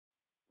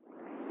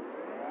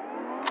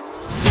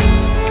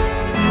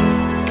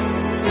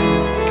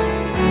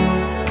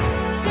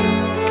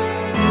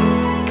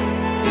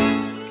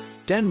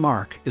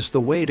Denmark is the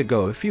way to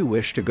go if you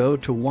wish to go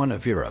to one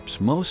of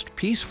Europe's most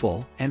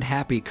peaceful and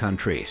happy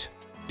countries.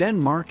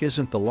 Denmark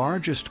isn't the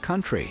largest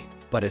country,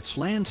 but its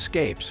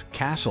landscapes,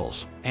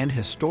 castles, and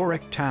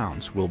historic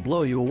towns will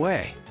blow you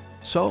away.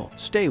 So,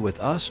 stay with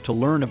us to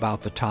learn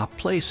about the top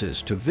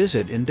places to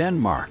visit in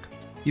Denmark.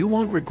 You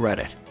won't regret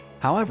it.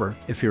 However,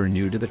 if you're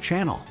new to the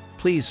channel,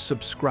 please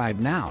subscribe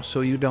now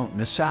so you don't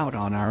miss out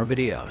on our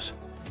videos.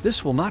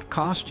 This will not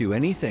cost you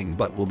anything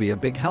but will be a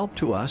big help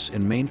to us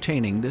in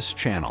maintaining this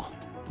channel.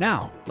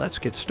 Now, let's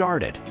get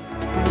started.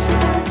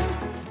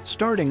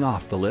 Starting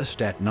off the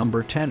list at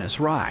number 10 is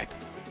Ribe.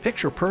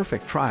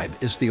 Picture-perfect tribe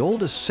is the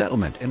oldest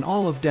settlement in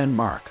all of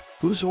Denmark,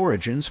 whose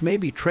origins may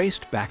be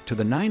traced back to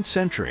the 9th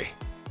century.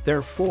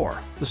 Therefore,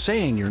 the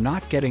saying "you're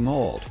not getting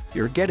old,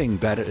 you're getting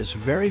better" is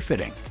very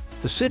fitting.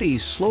 The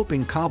city's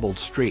sloping cobbled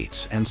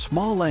streets and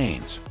small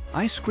lanes,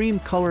 ice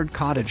cream-colored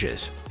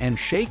cottages, and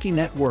shaky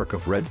network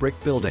of red brick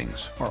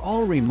buildings are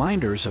all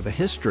reminders of a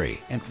history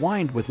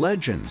entwined with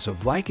legends of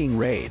Viking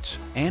raids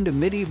and a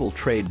medieval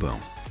trade boom.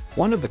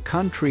 One of the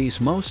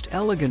country's most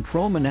elegant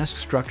Romanesque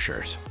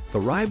structures, the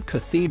Ribe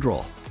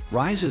Cathedral,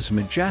 rises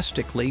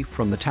majestically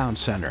from the town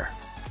center.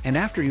 And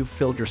after you've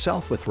filled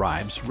yourself with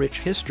Ribe's rich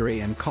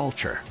history and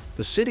culture,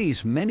 the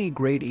city's many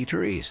great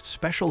eateries,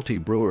 specialty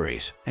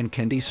breweries, and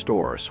candy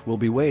stores will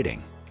be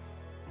waiting.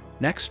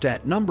 Next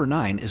at number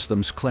 9 is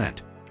Møns Klint.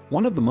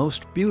 One of the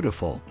most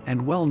beautiful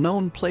and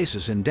well-known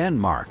places in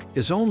Denmark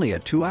is only a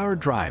 2-hour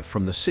drive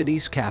from the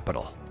city's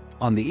capital.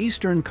 On the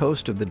eastern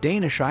coast of the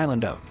Danish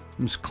island of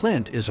Møns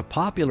Klint is a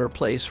popular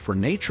place for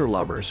nature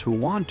lovers who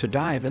want to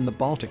dive in the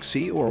Baltic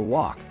Sea or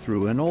walk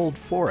through an old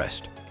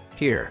forest.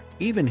 Here,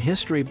 even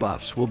history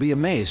buffs will be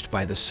amazed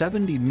by the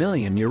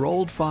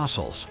 70-million-year-old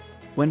fossils.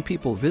 When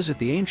people visit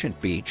the ancient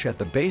beach at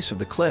the base of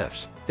the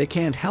cliffs, they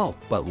can't help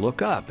but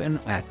look up and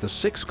at the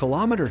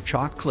 6-kilometer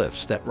chalk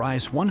cliffs that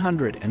rise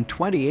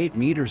 128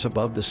 meters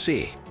above the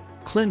sea.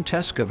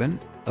 Skagen,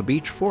 a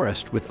beach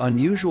forest with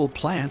unusual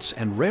plants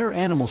and rare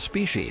animal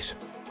species,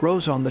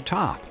 grows on the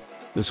top.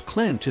 Møns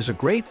Klint is a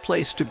great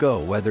place to go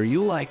whether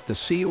you like the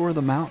sea or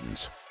the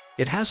mountains.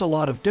 It has a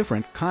lot of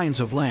different kinds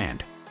of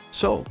land.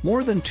 So,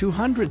 more than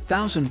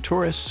 200,000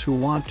 tourists who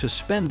want to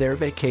spend their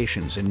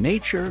vacations in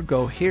nature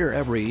go here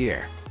every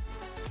year.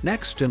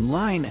 Next in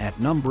line at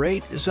number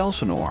 8 is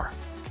Elsinore.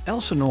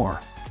 Elsinore,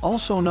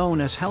 also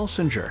known as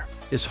Helsingør,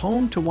 is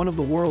home to one of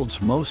the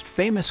world's most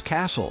famous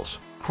castles,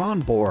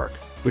 Kronborg,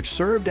 which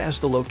served as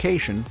the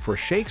location for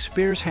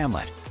Shakespeare's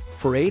Hamlet.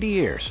 For 80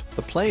 years,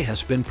 the play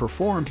has been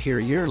performed here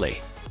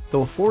yearly,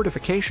 though a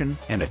fortification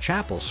and a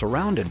chapel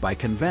surrounded by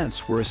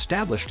convents were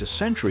established a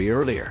century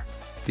earlier.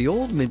 The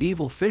old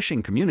medieval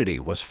fishing community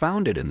was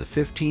founded in the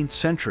 15th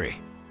century.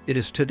 It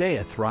is today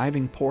a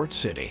thriving port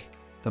city.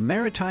 The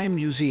Maritime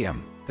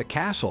Museum, the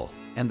castle,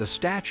 and the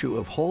statue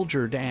of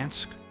Holger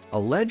Dansk, a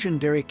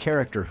legendary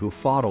character who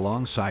fought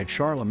alongside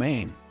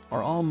Charlemagne,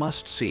 are all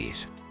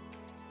must-sees.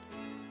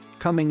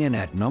 Coming in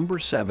at number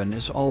 7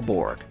 is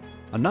Aalborg.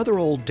 Another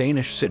old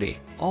Danish city,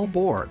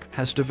 Aalborg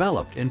has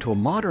developed into a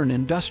modern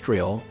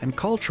industrial and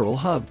cultural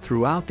hub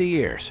throughout the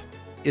years.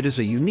 It is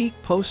a unique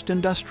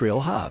post-industrial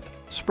hub,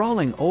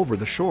 sprawling over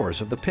the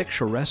shores of the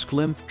picturesque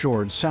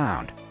Limfjord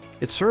Sound.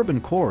 Its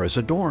urban core is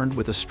adorned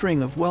with a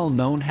string of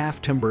well-known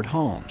half-timbered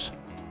homes.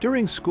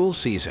 During school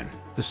season,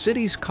 the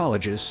city's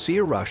colleges see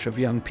a rush of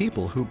young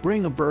people who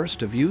bring a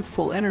burst of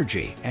youthful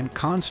energy and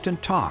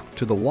constant talk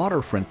to the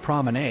waterfront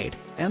promenade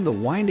and the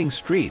winding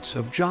streets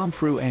of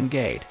Jomfru and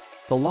Gade,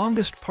 the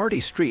longest party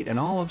street in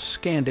all of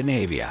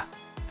Scandinavia.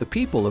 The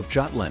people of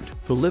Jutland,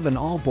 who live in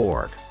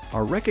Aalborg,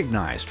 are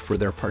recognized for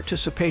their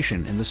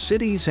participation in the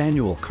city's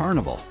annual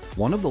carnival,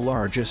 one of the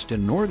largest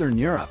in Northern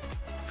Europe,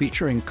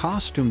 featuring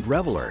costumed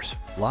revelers,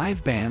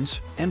 live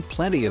bands, and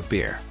plenty of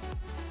beer.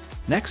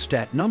 Next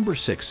at number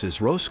 6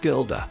 is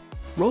Roskilde.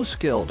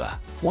 Roskilde,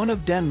 one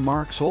of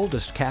Denmark's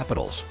oldest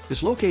capitals,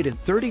 is located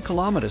 30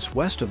 kilometers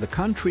west of the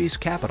country's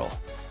capital.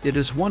 It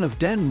is one of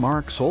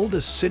Denmark's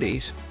oldest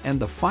cities and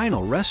the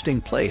final resting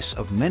place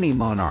of many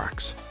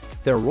monarchs.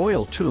 Their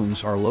royal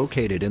tombs are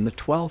located in the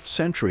 12th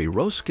century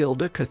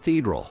Roskilde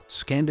Cathedral,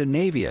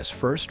 Scandinavia's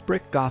first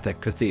brick Gothic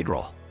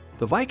cathedral.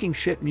 The Viking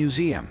Ship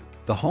Museum,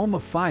 the home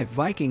of 5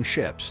 Viking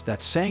ships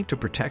that sank to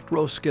protect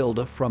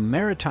Roskilde from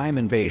maritime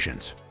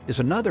invasions, is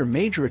another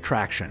major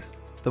attraction.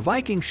 The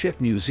Viking Ship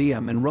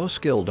Museum in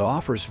Roskilde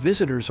offers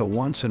visitors a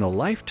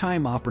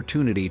once-in-a-lifetime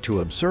opportunity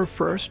to observe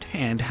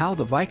firsthand how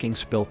the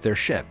Vikings built their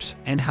ships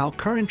and how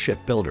current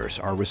shipbuilders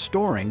are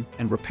restoring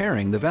and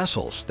repairing the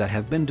vessels that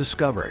have been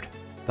discovered.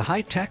 The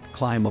high-tech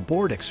climb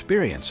aboard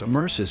experience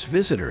immerses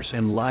visitors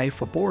in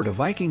life aboard a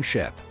Viking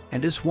ship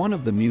and is one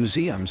of the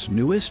museum's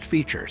newest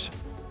features.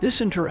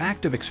 This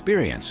interactive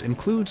experience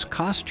includes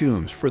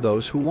costumes for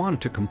those who want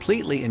to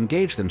completely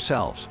engage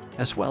themselves,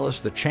 as well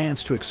as the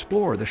chance to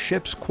explore the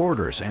ship's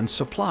quarters and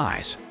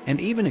supplies, and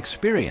even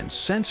experience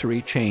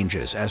sensory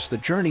changes as the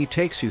journey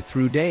takes you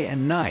through day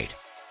and night,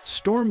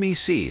 stormy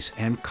seas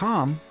and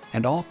calm,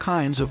 and all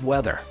kinds of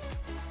weather.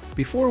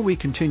 Before we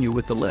continue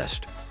with the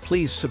list,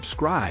 please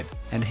subscribe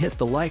and hit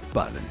the like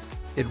button.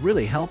 It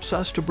really helps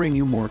us to bring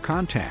you more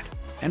content.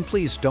 And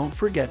please don't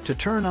forget to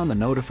turn on the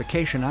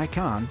notification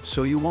icon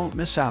so you won't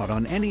miss out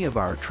on any of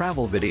our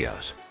travel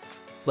videos.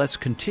 Let's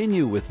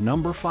continue with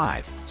number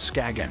 5,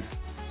 Skagen.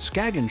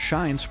 Skagen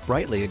shines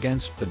brightly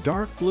against the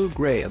dark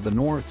blue-gray of the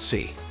North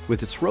Sea,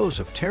 with its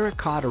rows of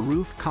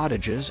terracotta-roofed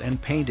cottages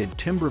and painted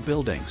timber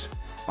buildings.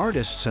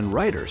 Artists and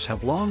writers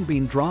have long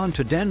been drawn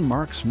to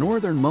Denmark's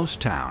northernmost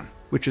town,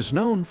 which is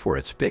known for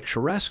its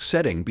picturesque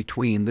setting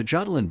between the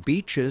Jutland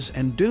beaches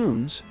and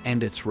dunes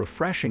and its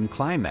refreshing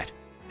climate.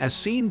 As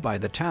seen by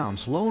the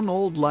town's lone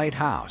old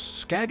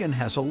lighthouse, Skagen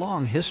has a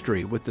long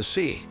history with the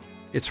sea.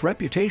 Its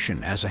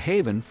reputation as a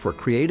haven for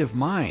creative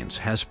minds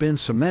has been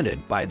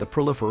cemented by the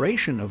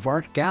proliferation of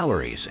art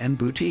galleries and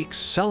boutiques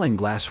selling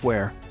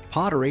glassware,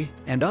 pottery,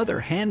 and other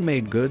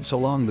handmade goods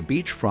along the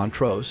beachfront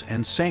rows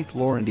and St.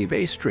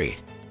 Laurent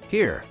Street.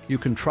 Here, you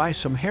can try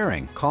some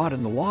herring caught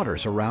in the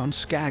waters around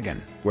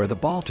Skagen, where the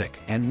Baltic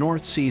and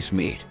North Seas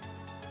meet.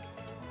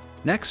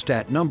 Next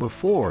at number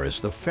 4 is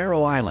the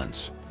Faroe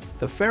Islands.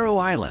 The Faroe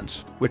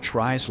Islands, which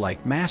rise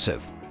like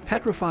massive,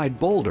 petrified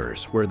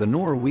boulders where the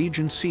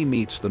Norwegian Sea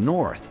meets the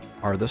north,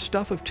 are the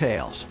stuff of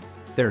tales.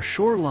 Their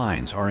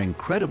shorelines are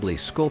incredibly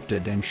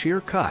sculpted and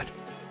sheer-cut,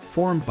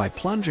 formed by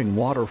plunging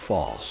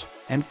waterfalls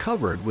and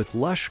covered with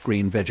lush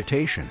green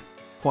vegetation.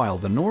 While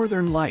the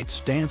northern lights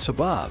dance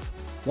above,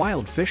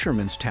 wild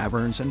fishermen's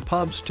taverns and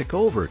pubs take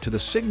over to the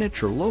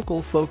signature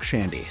local folk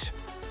shanties.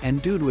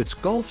 And due to its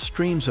Gulf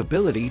Stream's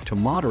ability to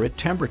moderate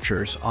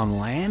temperatures on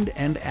land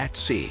and at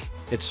sea,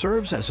 it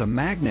serves as a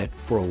magnet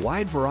for a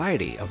wide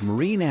variety of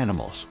marine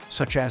animals,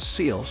 such as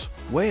seals,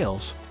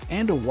 whales,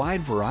 and a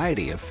wide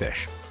variety of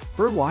fish.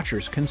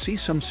 Birdwatchers can see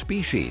some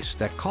species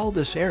that call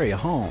this area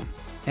home,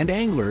 and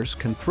anglers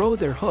can throw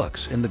their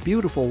hooks in the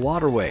beautiful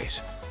waterways.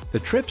 The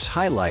trip's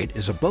highlight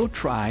is a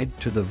boat ride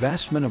to the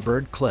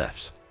Vestmannaberg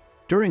Cliffs.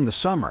 During the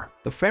summer,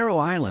 the Faroe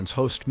Islands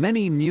host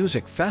many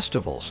music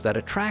festivals that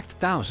attract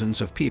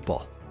thousands of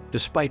people.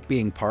 Despite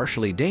being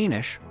partially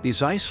Danish,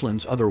 these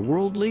islands'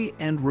 otherworldly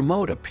and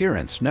remote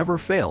appearance never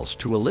fails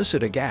to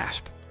elicit a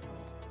gasp.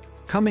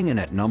 Coming in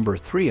at number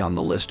 3 on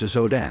the list is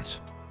Odense.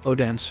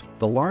 Odense,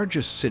 the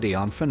largest city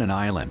on Finnen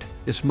Island,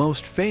 is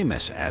most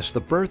famous as the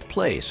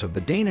birthplace of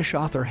the Danish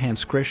author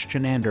Hans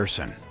Christian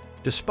Andersen.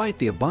 Despite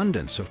the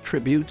abundance of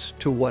tributes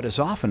to what is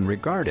often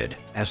regarded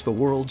as the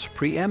world's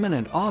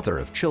preeminent author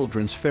of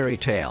children's fairy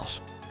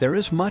tales, there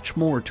is much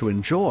more to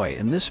enjoy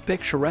in this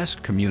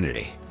picturesque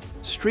community.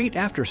 Street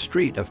after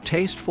street of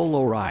tasteful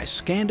low-rise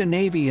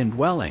Scandinavian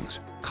dwellings,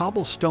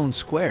 cobblestone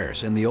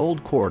squares in the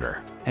old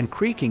quarter, and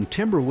creaking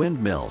timber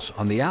windmills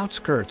on the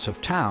outskirts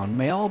of town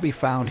may all be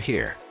found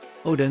here.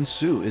 Odense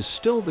Zoo is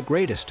still the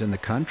greatest in the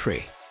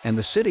country, and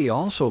the city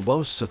also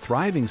boasts a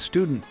thriving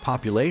student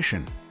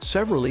population,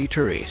 several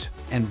eateries,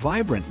 and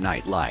vibrant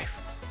nightlife.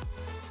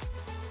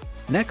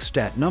 Next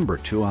at number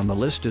 2 on the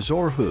list is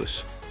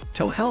Aarhus.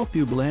 To help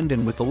you blend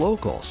in with the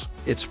locals,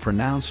 it's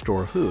pronounced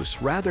Aarhus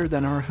rather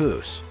than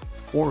Aarhus.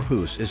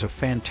 Aarhus is a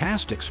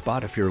fantastic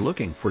spot if you're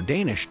looking for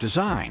Danish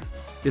design.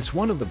 It's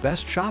one of the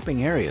best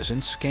shopping areas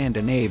in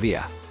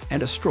Scandinavia,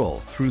 and a stroll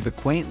through the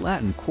quaint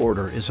Latin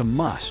Quarter is a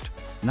must,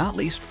 not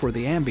least for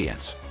the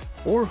ambience.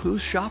 Aarhus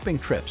shopping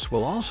trips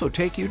will also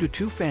take you to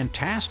 2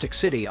 fantastic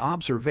city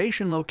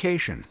observation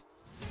locations.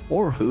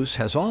 Aarhus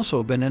has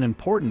also been an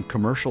important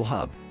commercial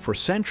hub for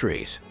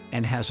centuries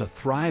and has a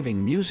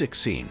thriving music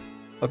scene.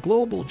 A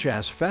global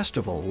jazz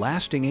festival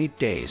lasting 8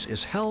 days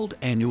is held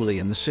annually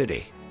in the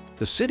city.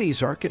 The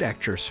city's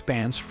architecture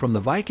spans from the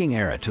Viking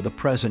era to the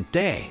present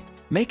day,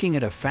 making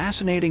it a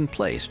fascinating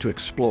place to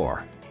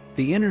explore.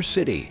 The inner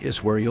city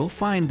is where you'll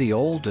find the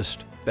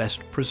oldest,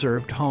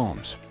 best-preserved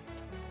homes.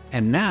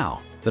 And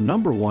now, the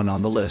number 1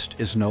 on the list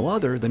is no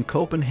other than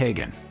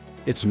Copenhagen.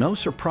 It's no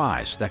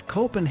surprise that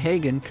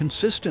Copenhagen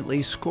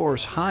consistently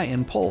scores high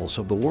in polls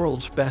of the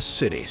world's best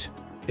cities.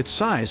 Its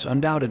size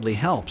undoubtedly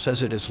helps,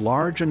 as it is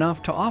large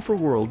enough to offer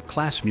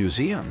world-class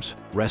museums,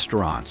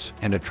 restaurants,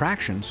 and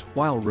attractions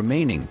while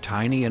remaining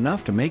tiny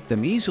enough to make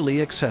them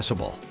easily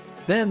accessible.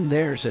 Then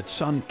there's its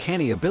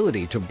uncanny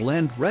ability to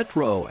blend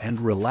retro and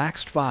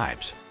relaxed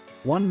vibes.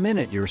 One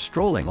minute you're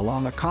strolling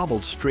along a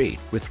cobbled street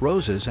with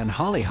roses and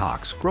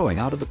hollyhocks growing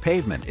out of the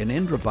pavement in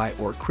Indreby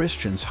or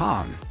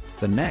Christianshavn.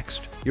 The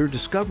next, you're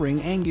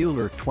discovering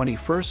angular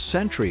 21st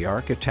century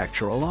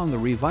architecture along the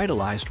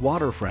revitalized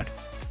waterfront,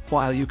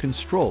 while you can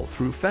stroll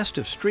through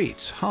festive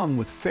streets hung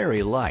with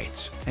fairy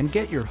lights and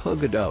get your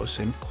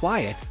huggados in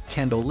quiet,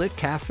 candlelit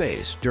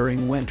cafes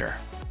during winter.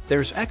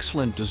 There's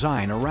excellent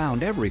design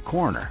around every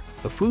corner,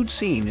 the food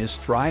scene is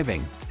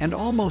thriving, and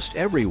almost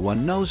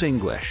everyone knows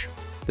English.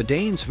 The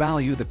Danes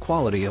value the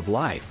quality of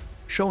life,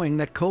 showing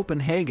that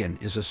Copenhagen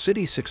is a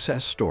city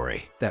success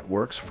story that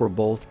works for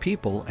both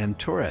people and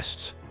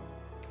tourists.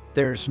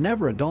 There's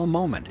never a dull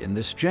moment in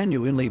this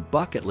genuinely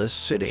bucket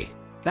list city.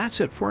 That's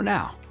it for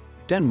now.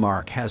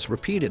 Denmark has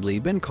repeatedly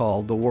been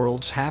called the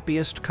world's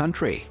happiest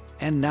country,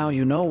 and now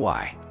you know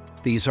why.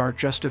 These are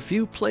just a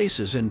few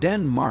places in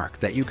Denmark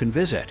that you can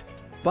visit.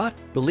 But,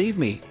 believe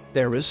me,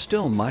 there is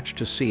still much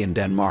to see in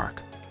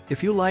Denmark.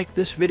 If you like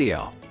this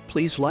video,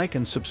 please like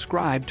and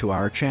subscribe to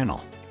our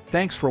channel.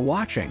 Thanks for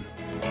watching.